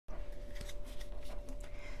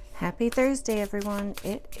Happy Thursday, everyone.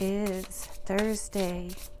 It is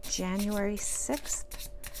Thursday, January 6th,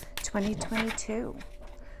 2022.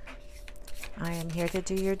 I am here to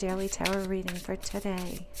do your daily tarot reading for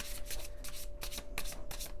today.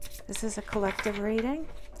 This is a collective reading.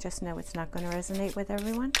 Just know it's not going to resonate with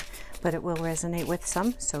everyone, but it will resonate with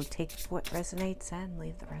some, so take what resonates and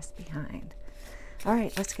leave the rest behind. All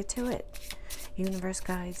right, let's get to it. Universe,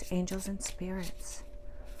 guides, angels, and spirits.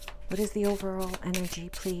 What is the overall energy,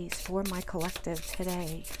 please, for my collective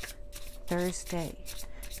today, Thursday,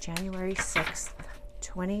 January 6th,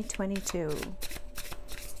 2022?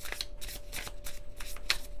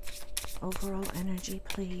 Overall energy,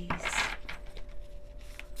 please.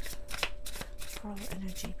 Overall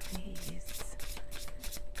energy, please.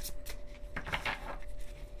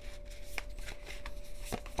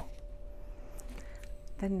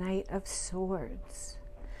 The Knight of Swords.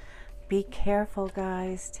 Be careful,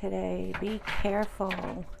 guys, today. Be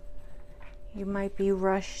careful. You might be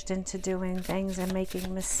rushed into doing things and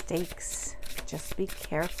making mistakes. Just be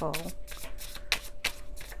careful.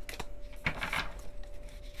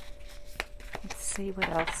 Let's see what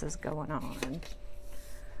else is going on.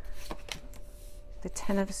 The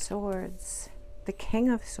Ten of Swords. The King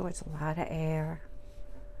of Swords. A lot of air.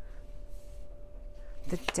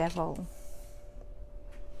 The Devil.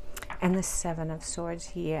 And the Seven of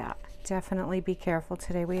Swords. Yeah. Definitely be careful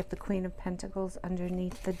today. We have the Queen of Pentacles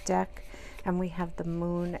underneath the deck, and we have the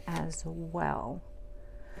Moon as well.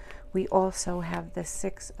 We also have the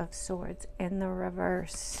Six of Swords in the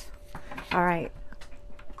reverse. All right,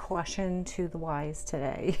 caution to the wise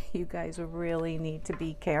today. You guys really need to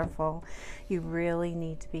be careful. You really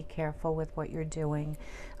need to be careful with what you're doing.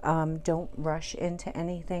 Don't rush into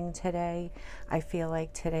anything today. I feel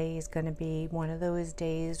like today is going to be one of those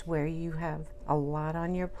days where you have a lot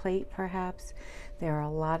on your plate, perhaps. There are a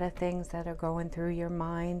lot of things that are going through your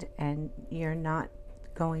mind, and you're not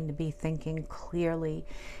going to be thinking clearly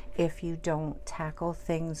if you don't tackle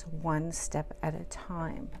things one step at a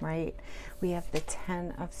time, right? We have the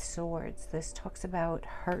Ten of Swords. This talks about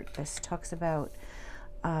hurt. This talks about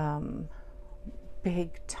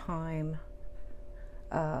big time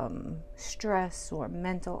stress or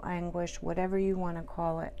mental anguish, whatever you want to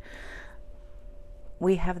call it.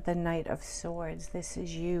 We have the Knight of Swords. This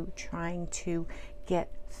is you trying to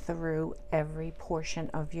get through every portion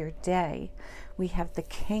of your day. We have the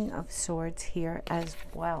King of Swords here as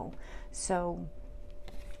well. So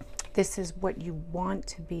this is what you want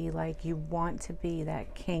to be like. You want to be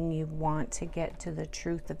that king. You want to get to the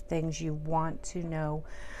truth of things. You want to know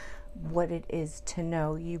what it is to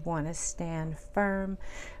know. You want to stand firm.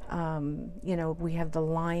 You know, we have the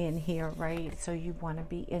Lion here, right? So you want to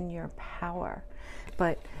be in your power.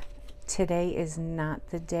 But today is not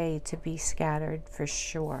the day to be scattered, for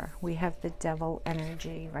sure. We have the Devil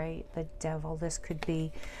energy, right? The Devil. This could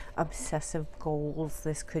be obsessive goals.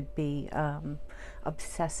 This could be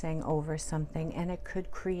obsessing over something, and it could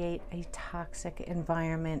create a toxic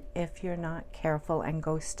environment if you're not careful and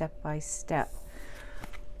go step by step.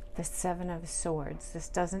 The Seven of Swords. This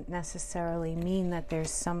doesn't necessarily mean that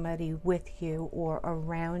there's somebody with you or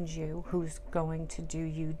around you who's going to do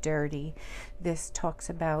you dirty. This talks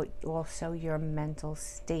about also your mental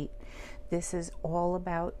state. This is all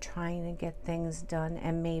about trying to get things done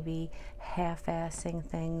and maybe half-assing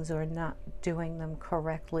things or not doing them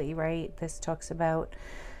correctly, right? This talks about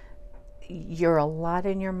you're a lot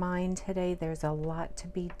in your mind today. There's a lot to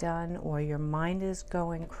be done, or your mind is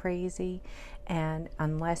going crazy, and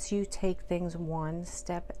unless you take things one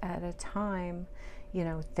step at a time, you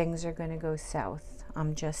know, things are going to go south.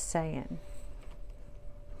 I'm just saying.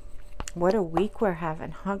 What a week we're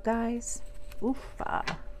having, huh, guys?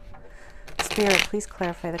 Oofa. Spirit, please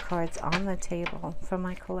clarify the cards on the table for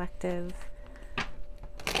my collective.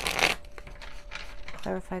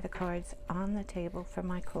 Clarify the cards on the table for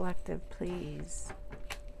my collective, please.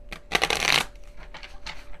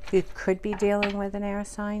 You could be dealing with an air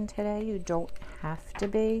sign today. You don't have to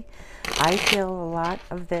be. I feel a lot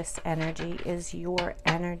of this energy is your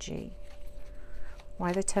energy.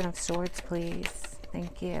 Why the Ten of Swords, please?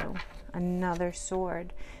 Thank you. Another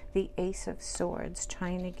sword. The Ace of Swords.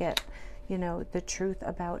 Trying to get, you know, the truth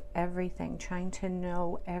about everything. Trying to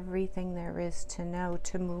know everything there is to know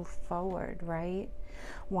to move forward, right?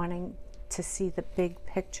 Wanting to see the big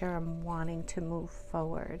picture and wanting to move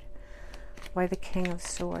forward. Why the King of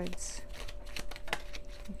Swords?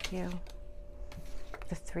 Thank you.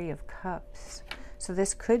 The Three of Cups. So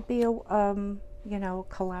this could be a, you know,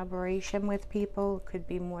 collaboration with people. It could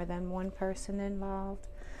be more than one person involved.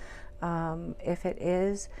 If it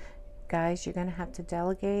is, guys, you're going to have to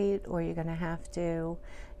delegate, or you're going to have to,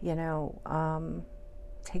 you know,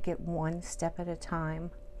 Take it one step at a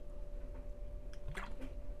time.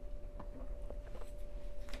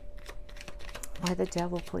 Why the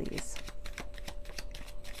devil, please?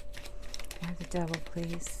 Why the devil,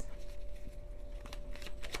 please?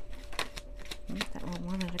 That one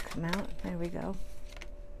wanted to come out. There we go.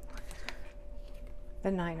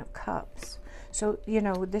 The Nine of Cups. So, you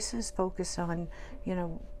know, this is focused on, you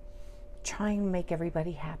know, trying to make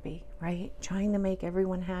everybody happy, right? Trying to make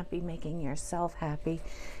everyone happy, making yourself happy.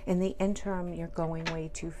 In the interim, you're going way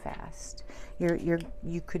too fast.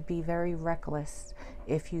 You could be very reckless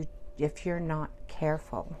if you're not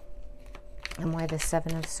careful. And why the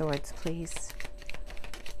Seven of Swords, please?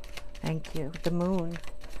 Thank you. The Moon.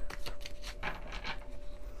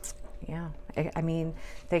 Yeah, I mean,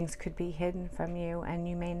 things could be hidden from you and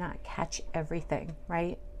you may not catch everything,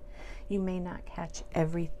 right? You may not catch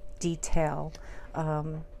every detail.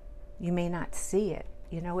 You may not see it.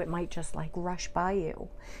 You know, it might just like rush by you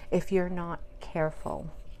if you're not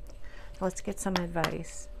careful. Let's get some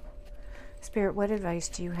advice. Spirit, what advice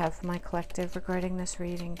do you have for my collective regarding this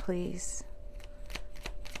reading, please?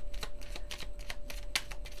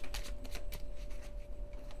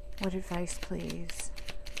 What advice, please?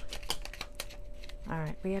 All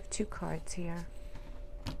right, we have 2 cards here.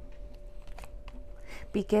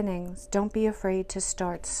 Beginnings. Don't be afraid to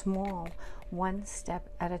start small, one step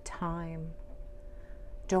at a time.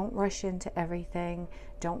 Don't rush into everything.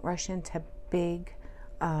 Don't rush into big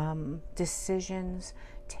decisions.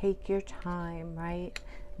 Take your time, right?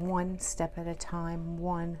 One step at a time,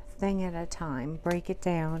 one thing at a time. Break it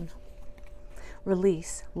down.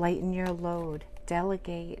 Release. Lighten your load.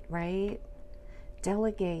 Delegate, right?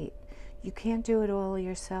 Delegate. You can't do it all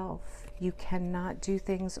yourself. You cannot do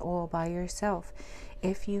things all by yourself.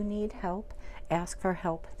 If you need help, ask for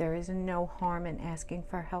help. There is no harm in asking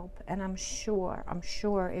for help. And I'm sure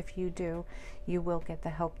if you do, you will get the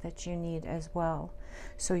help that you need as well.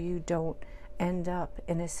 So you don't end up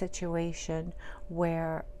in a situation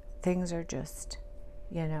where things are just,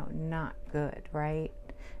 you know, not good, right?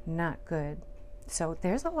 Not good. So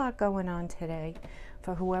there's a lot going on today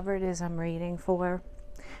for whoever it is I'm reading for.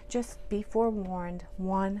 Just be forewarned,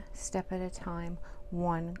 one step at a time,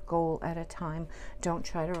 one goal at a time. Don't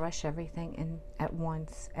try to rush everything in at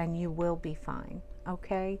once and you will be fine,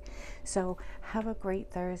 okay? So have a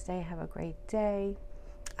great Thursday. Have a great day.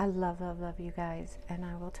 I love you guys, and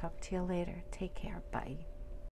I will talk to you later. Take care. Bye.